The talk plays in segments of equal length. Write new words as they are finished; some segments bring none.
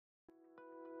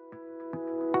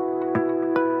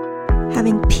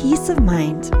having peace of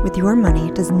mind with your money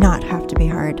does not have to be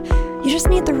hard. You just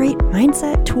need the right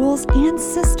mindset, tools, and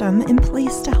system in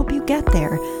place to help you get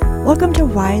there. Welcome to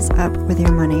Wise Up with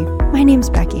Your Money. My name's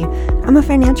Becky. I'm a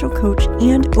financial coach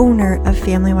and owner of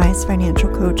FamilyWise Financial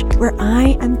Coach, where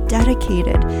I am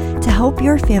dedicated to help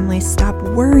your family stop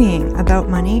worrying about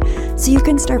money so you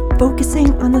can start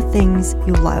focusing on the things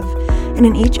you love. And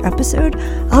in each episode,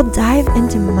 I'll dive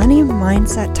into money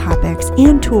mindset topics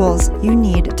and tools you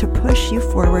need to push you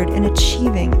forward in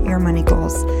achieving your money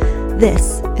goals.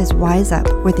 This is Wise Up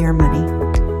with Your Money.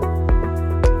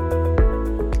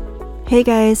 Hey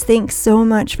guys, thanks so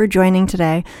much for joining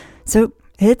today. So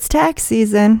it's tax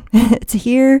season, it's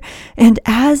here, and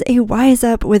as a Wise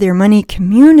Up with Your Money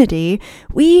community,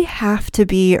 we have to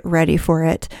be ready for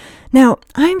it. Now,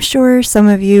 I'm sure some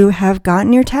of you have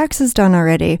gotten your taxes done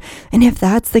already, and if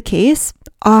that's the case,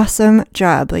 awesome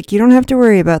job. You don't have to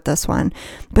worry about this one.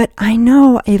 But I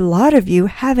know a lot of you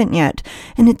haven't yet,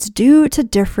 and it's due to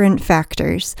different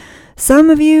factors. Some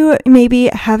of you maybe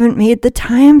haven't made the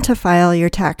time to file your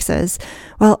taxes,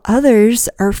 while others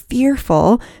are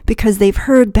fearful because they've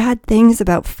heard bad things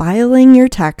about filing your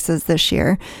taxes this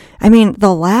year. I mean,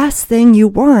 the last thing you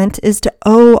want is to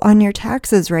owe on your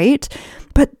taxes, right?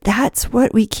 But that's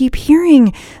what we keep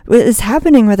hearing is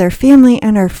happening with our family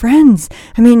and our friends.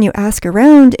 I mean, you ask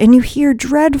around and you hear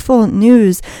dreadful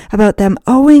news about them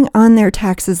owing on their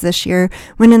taxes this year,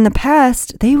 when in the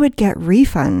past they would get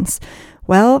refunds.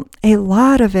 Well, a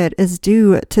lot of it is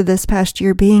due to this past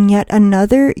year being yet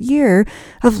another year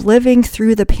of living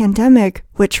through the pandemic,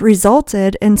 which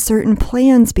resulted in certain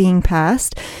plans being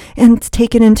passed and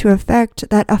taken into effect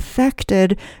that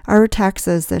affected our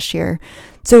taxes this year.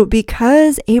 So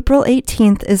because April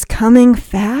 18th is coming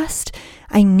fast,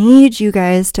 I need you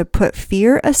guys to put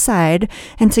fear aside,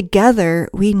 and together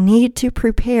we need to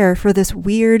prepare for this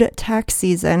weird tax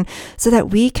season so that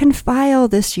we can file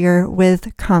this year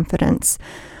with confidence.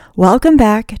 Welcome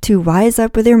back to Wise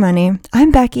Up with Your Money.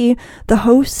 I'm Becky, the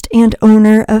host and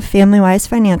owner of FamilyWise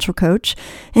Financial Coach.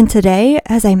 And today,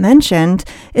 as I mentioned,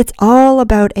 it's all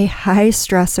about a high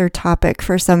stressor topic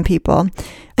for some people.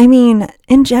 I mean,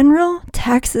 in general,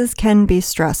 taxes can be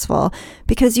stressful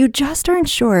because you just aren't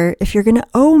sure if you're going to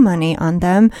owe money on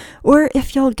them or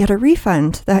if you'll get a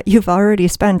refund that you've already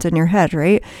spent in your head,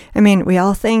 right? I mean, we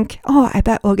all think, oh, I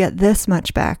bet we'll get this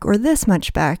much back or this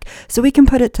much back, so we can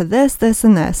put it to this, this,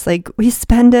 and this. We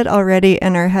spend it already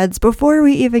in our heads before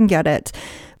we even get it.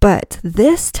 But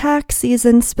this tax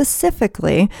season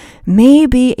specifically may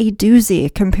be a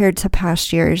doozy compared to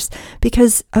past years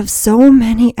because of so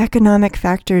many economic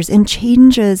factors and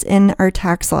changes in our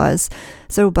tax laws.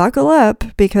 So buckle up,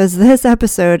 because this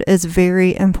episode is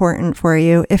very important for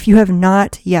you if you have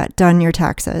not yet done your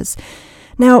taxes.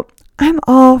 Now, I'm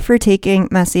all for taking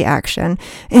messy action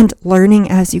and learning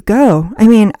as you go. I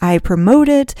mean, I promote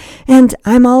it, and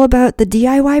I'm all about the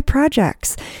DIY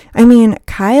projects. I mean,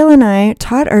 Kyle and I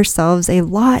taught ourselves a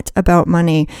lot about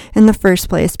money in the first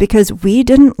place because we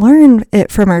didn't learn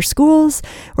it from our schools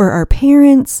or our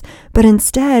parents, but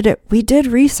instead we did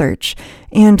research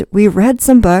and we read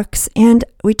some books and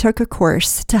we took a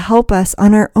course to help us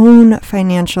on our own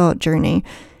financial journey.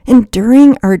 And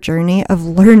during our journey of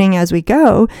learning as we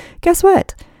go, guess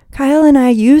what? Kyle and I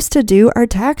used to do our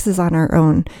taxes on our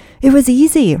own. It was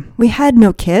easy. We had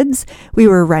no kids. We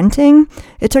were renting.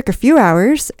 It took a few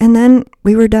hours and then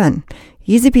we were done.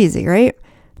 Easy peasy, right?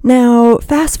 Now,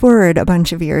 fast forward a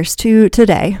bunch of years to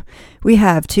today. We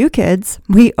have 2 kids,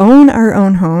 we own our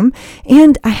own home,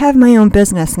 and I have my own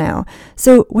business now.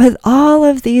 So with all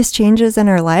of these changes in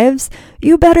our lives,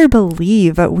 you better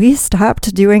believe we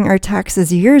stopped doing our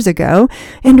taxes years ago,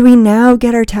 and we now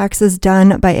get our taxes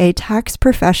done by a tax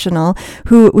professional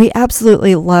who we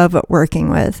absolutely love working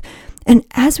with. And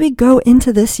as we go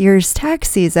into this year's tax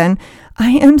season,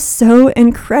 I am so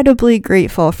incredibly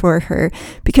grateful for her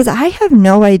because I have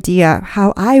no idea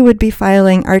how I would be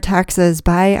filing our taxes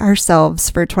by ourselves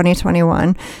for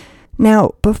 2021.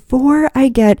 Now, before I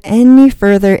get any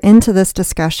further into this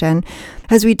discussion,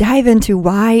 as we dive into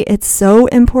why it's so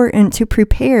important to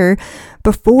prepare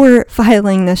before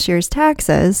filing this year's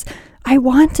taxes, I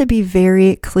want to be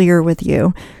very clear with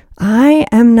you. I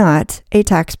am not a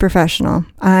tax professional.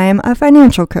 I'm a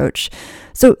financial coach.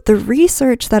 So the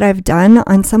research that I've done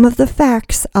on some of the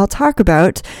facts I'll talk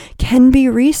about can be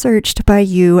researched by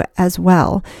you as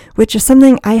well, which is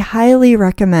something I highly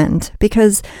recommend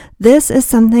because this is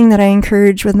something that I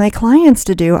encourage with my clients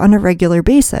to do on a regular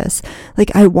basis.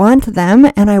 I want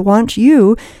them and I want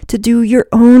you to do your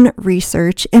own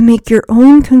research and make your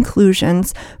own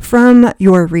conclusions from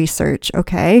your research,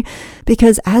 okay?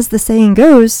 Because as the saying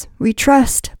goes, we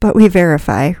trust, but we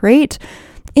verify, right?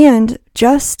 And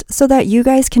just so that you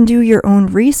guys can do your own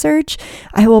research,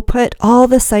 I will put all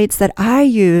the sites that I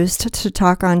used to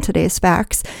talk on today's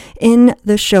facts in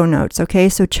the show notes, okay?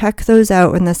 So check those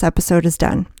out when this episode is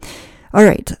done. All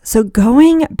right, so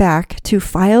going back to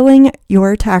filing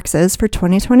your taxes for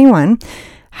 2021,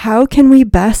 how can we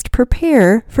best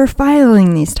prepare for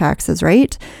filing these taxes,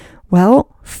 right?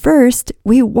 Well, first,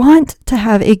 we want to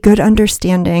have a good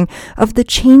understanding of the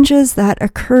changes that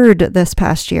occurred this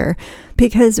past year,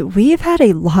 because we've had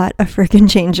a lot of freaking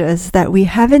changes that we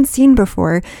haven't seen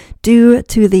before due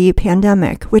to the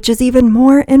pandemic, which is even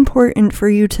more important for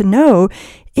you to know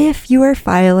if you are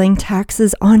filing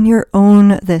taxes on your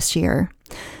own this year.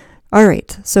 All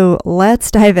right, so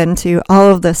let's dive into all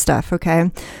of this stuff,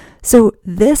 okay? So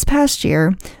this past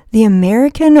year, the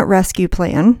American Rescue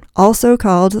Plan, also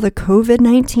called the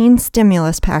COVID-19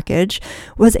 stimulus package,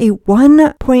 was a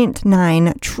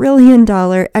 $1.9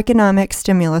 trillion economic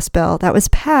stimulus bill that was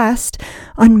passed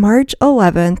on March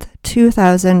 11th,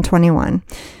 2021.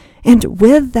 And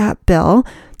with that bill,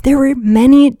 there were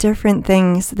many different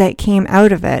things that came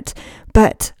out of it,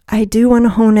 but I do want to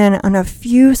hone in on a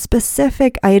few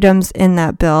specific items in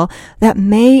that bill that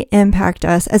may impact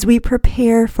us as we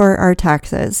prepare for our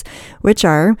taxes, which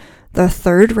are the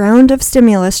third round of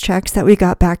stimulus checks that we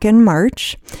got back in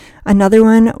March. Another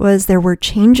one was there were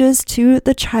changes to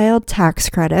the child tax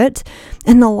credit.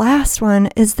 And the last one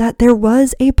is that there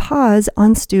was a pause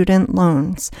on student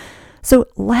loans. So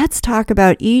let's talk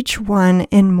about each one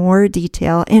in more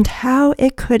detail and how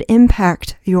it could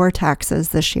impact your taxes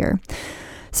this year.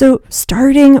 So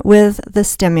starting with the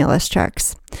stimulus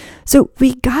checks. So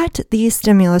we got these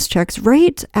stimulus checks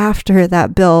right after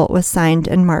that bill was signed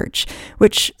in March,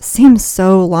 which seems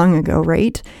so long ago,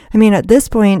 right? I mean, at this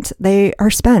point, they are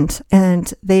spent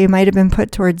and they might have been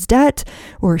put towards debt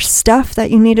or stuff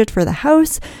that you needed for the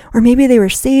house, or maybe they were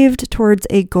saved towards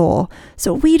a goal.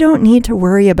 So we don't need to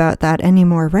worry about that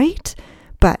anymore, right?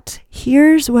 But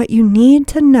here's what you need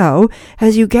to know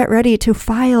as you get ready to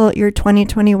file your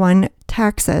 2021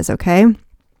 taxes, okay?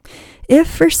 If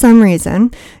for some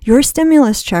reason your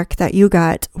stimulus check that you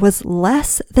got was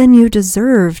less than you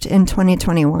deserved in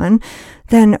 2021,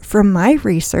 then from my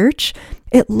research,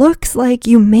 it looks like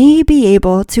you may be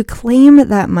able to claim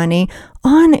that money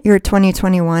on your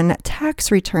 2021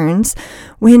 tax returns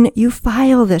when you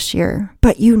file this year,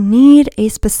 but you need a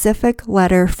specific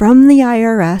letter from the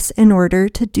IRS in order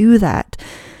to do that.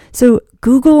 So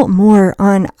Google more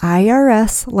on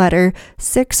IRS letter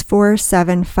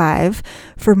 6475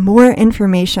 for more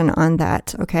information on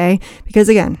that, okay? Because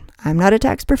again, I'm not a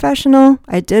tax professional.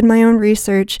 I did my own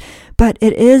research, but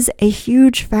it is a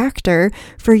huge factor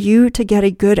for you to get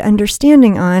a good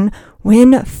understanding on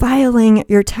when filing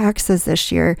your taxes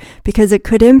this year, because it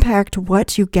could impact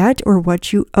what you get or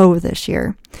what you owe this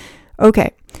year.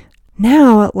 Okay.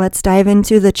 Now, let's dive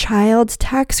into the child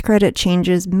tax credit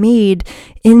changes made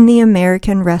in the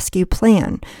American Rescue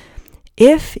Plan.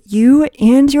 If you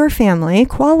and your family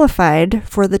qualified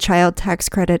for the child tax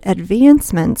credit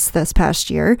advancements this past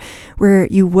year, where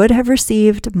you would have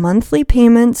received monthly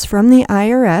payments from the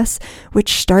IRS,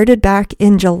 which started back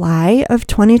in July of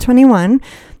 2021,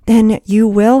 then you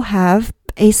will have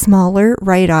a smaller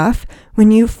write-off when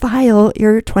you file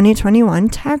your 2021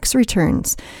 tax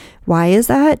returns. Why is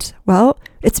that? Well,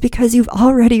 it's because you've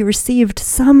already received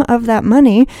some of that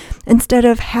money instead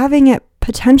of having it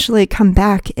potentially come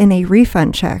back in a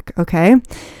refund check, okay?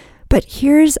 But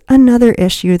here's another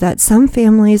issue that some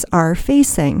families are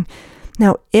facing.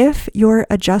 Now, if your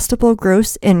adjustable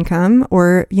gross income,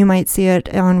 or you might see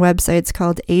it on websites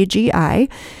called AGI,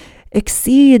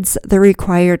 exceeds the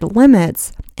required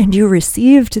limits and you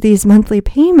received these monthly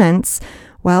payments,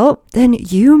 well, then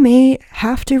you may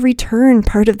have to return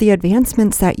part of the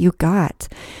advancements that you got.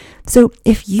 So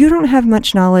if you don't have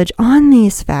much knowledge on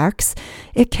these facts,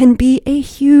 it can be a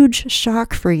huge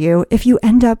shock for you if you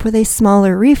end up with a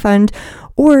smaller refund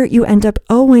or you end up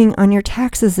owing on your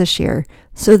taxes this year.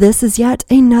 So this is yet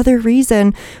another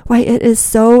reason why it is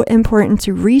so important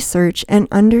to research and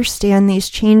understand these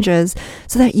changes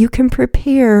so that you can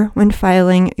prepare when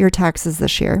filing your taxes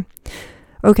this year.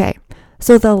 Okay.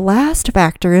 So the last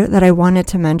factor that I wanted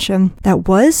to mention that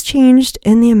was changed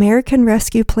in the American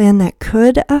Rescue Plan that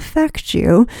could affect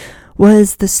you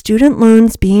was the student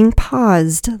loans being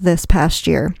paused this past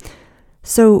year.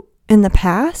 So in the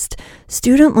past,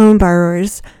 student loan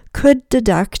borrowers could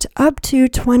deduct up to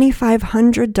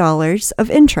 $2,500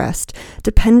 of interest,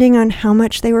 depending on how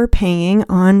much they were paying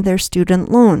on their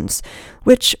student loans,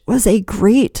 which was a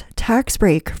great tax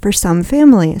break for some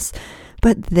families.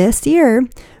 But this year,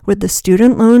 with the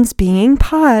student loans being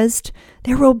paused,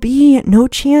 there will be no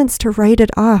chance to write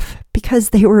it off because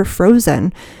they were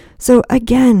frozen. So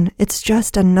again, it's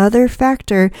just another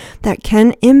factor that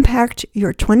can impact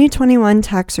your 2021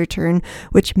 tax return,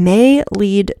 which may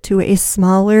lead to a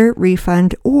smaller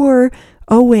refund or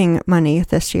owing money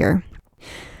this year.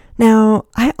 Now,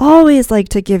 I always like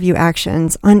to give you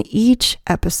actions on each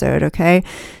episode, okay?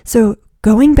 So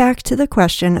going back to the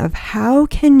question of how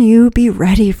can you be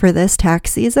ready for this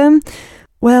tax season?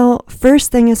 Well,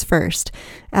 first thing is first.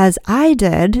 As I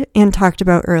did and talked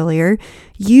about earlier,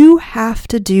 you have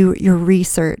to do your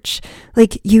research.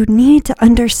 Like, you need to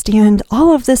understand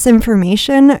all of this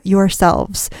information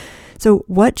yourselves. So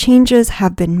what changes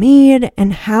have been made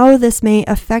and how this may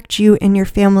affect you and your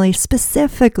family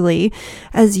specifically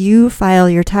as you file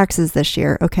your taxes this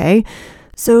year, okay?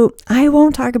 So I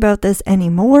won't talk about this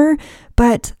anymore,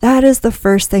 but that is the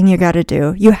first thing you got to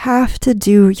do. You have to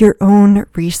do your own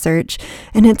research,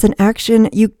 and it's an action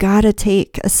you got to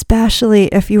take, especially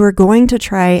if you are going to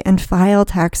try and file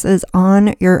taxes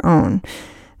on your own.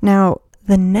 Now,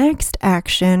 the next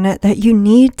action that you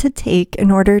need to take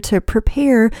in order to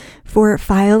prepare for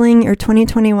filing your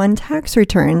 2021 tax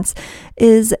returns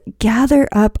is gather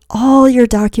up all your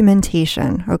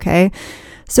documentation, okay?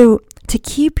 So to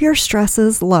keep your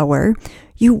stresses lower,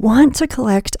 you want to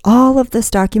collect all of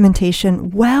this documentation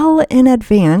well in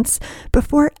advance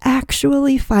before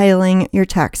actually filing your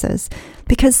taxes,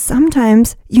 because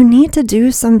sometimes you need to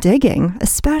do some digging,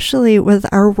 especially with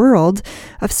our world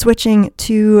of switching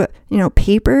to,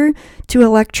 paper to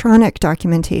electronic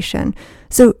documentation.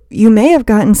 So you may have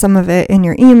gotten some of it in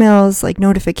your emails, like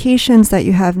notifications that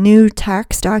you have new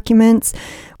tax documents,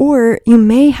 or you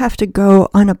may have to go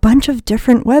on a bunch of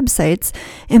different websites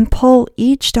and pull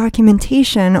each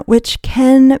documentation, which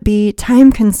can be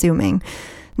time consuming.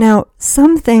 Now,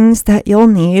 some things that you'll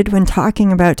need when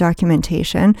talking about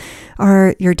documentation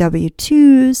are your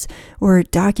W-2s or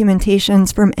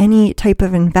documentations from any type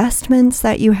of investments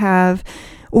that you have.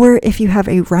 Or if you have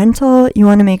a rental, you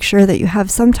want to make sure that you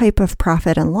have some type of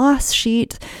profit and loss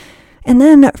sheet. And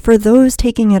then for those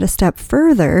taking it a step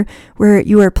further, where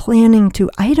you are planning to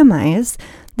itemize,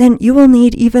 then you will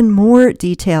need even more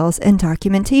details and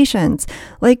documentations,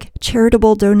 like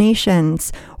charitable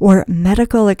donations or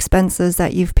medical expenses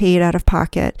that you've paid out of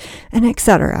pocket, and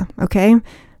etc. Okay?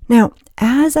 Now,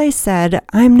 as I said,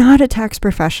 I'm not a tax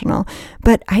professional,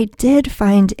 but I did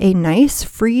find a nice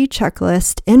free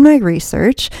checklist in my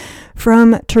research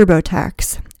from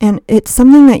TurboTax. And it's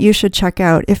something that you should check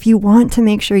out if you want to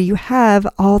make sure you have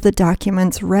all the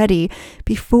documents ready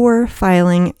before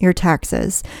filing your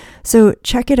taxes. So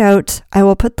check it out. I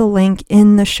will put the link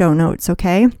in the show notes,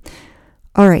 okay?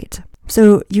 All right.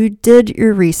 So you did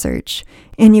your research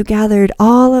and you gathered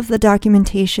all of the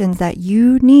documentation that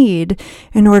you need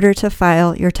in order to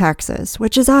file your taxes,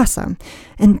 which is awesome.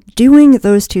 And doing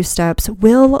those two steps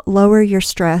will lower your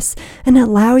stress and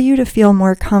allow you to feel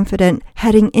more confident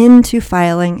heading into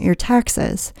filing your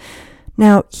taxes.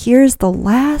 Now, here's the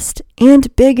last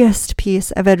and biggest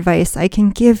piece of advice I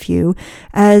can give you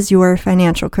as your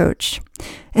financial coach.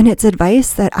 And it's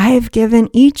advice that I've given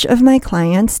each of my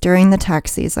clients during the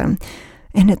tax season.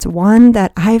 And it's one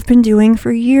that I've been doing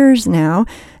for years now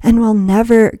and will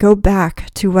never go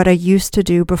back to what I used to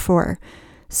do before.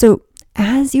 So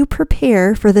as you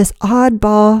prepare for this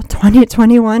oddball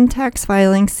 2021 tax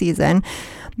filing season,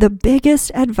 the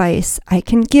biggest advice I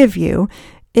can give you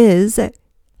is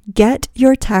get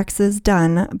your taxes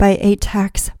done by a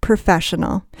tax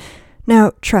professional.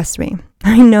 Now, trust me,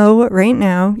 I know right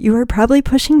now you are probably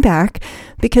pushing back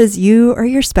because you or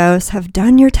your spouse have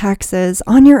done your taxes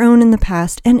on your own in the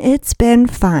past and it's been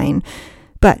fine.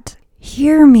 But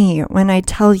hear me when I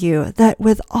tell you that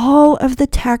with all of the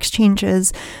tax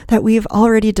changes that we've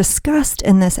already discussed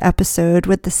in this episode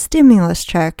with the stimulus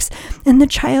checks and the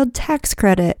child tax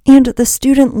credit and the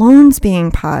student loans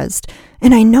being paused,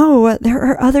 and I know there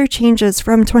are other changes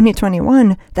from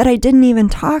 2021 that I didn't even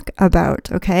talk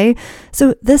about, okay?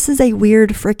 So this is a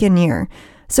weird frickin' year.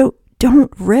 So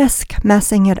don't risk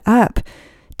messing it up.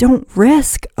 Don't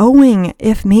risk owing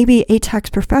if maybe a tax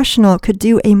professional could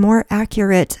do a more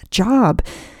accurate job.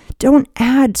 Don't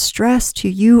add stress to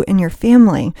you and your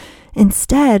family.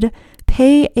 Instead,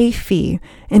 pay a fee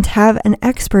and have an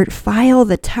expert file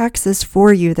the taxes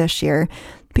for you this year,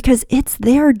 because it's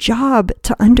their job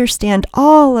to understand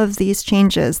all of these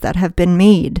changes that have been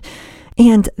made.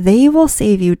 And they will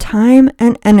save you time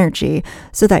and energy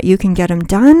so that you can get them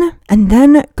done and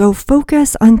then go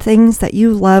focus on things that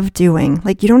you love doing.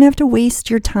 Like, you don't have to waste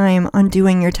your time on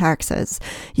doing your taxes.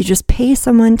 You just pay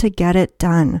someone to get it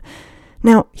done.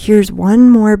 Now, here's one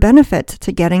more benefit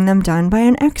to getting them done by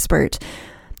an expert.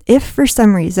 If for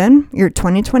some reason your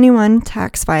 2021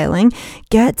 tax filing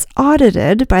gets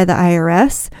audited by the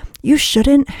IRS, you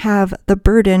shouldn't have the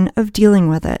burden of dealing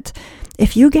with it.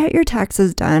 If you get your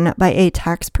taxes done by a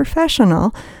tax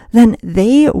professional, then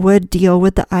they would deal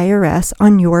with the IRS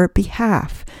on your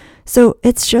behalf. So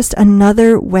it's just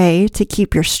another way to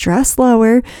keep your stress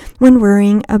lower when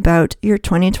worrying about your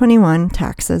 2021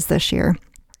 taxes this year.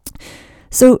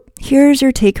 So here's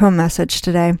your take-home message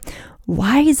today.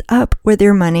 Wise up with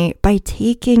your money by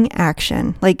taking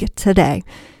action, like today.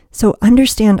 So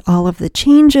understand all of the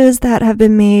changes that have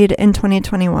been made in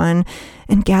 2021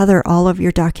 and gather all of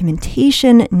your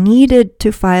documentation needed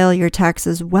to file your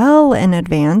taxes well in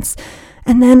advance,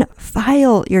 and then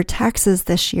file your taxes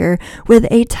this year with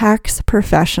a tax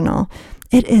professional.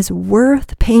 It is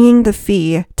worth paying the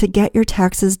fee to get your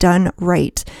taxes done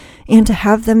right and to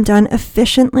have them done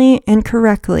efficiently and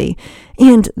correctly.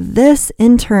 And this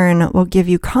in turn will give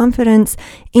you confidence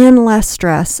and less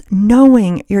stress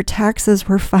knowing your taxes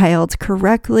were filed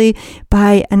correctly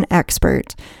by an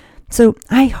expert. So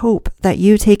I hope that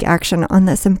you take action on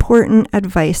this important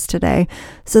advice today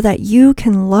so that you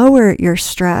can lower your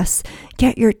stress,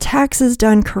 get your taxes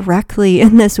done correctly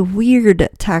in this weird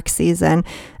tax season,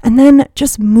 and then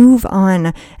just move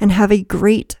on and have a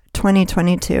great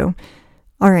 2022.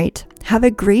 All right, have a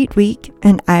great week,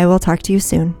 and I will talk to you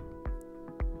soon.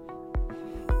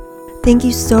 Thank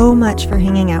you so much for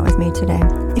hanging out with me today.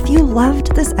 If you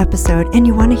loved this episode and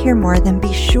you want to hear more, then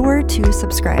be sure to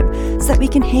subscribe so that we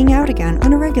can hang out again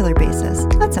on a regular basis.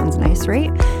 That sounds nice,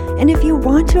 right? And if you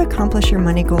want to accomplish your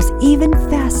money goals even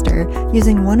faster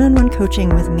using one-on-one coaching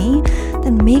with me,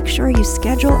 then make sure you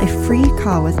schedule a free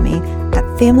call with me at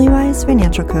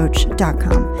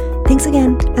FamilyWiseFinancialCoach.com. Thanks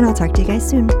again, and I'll talk to you guys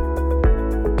soon.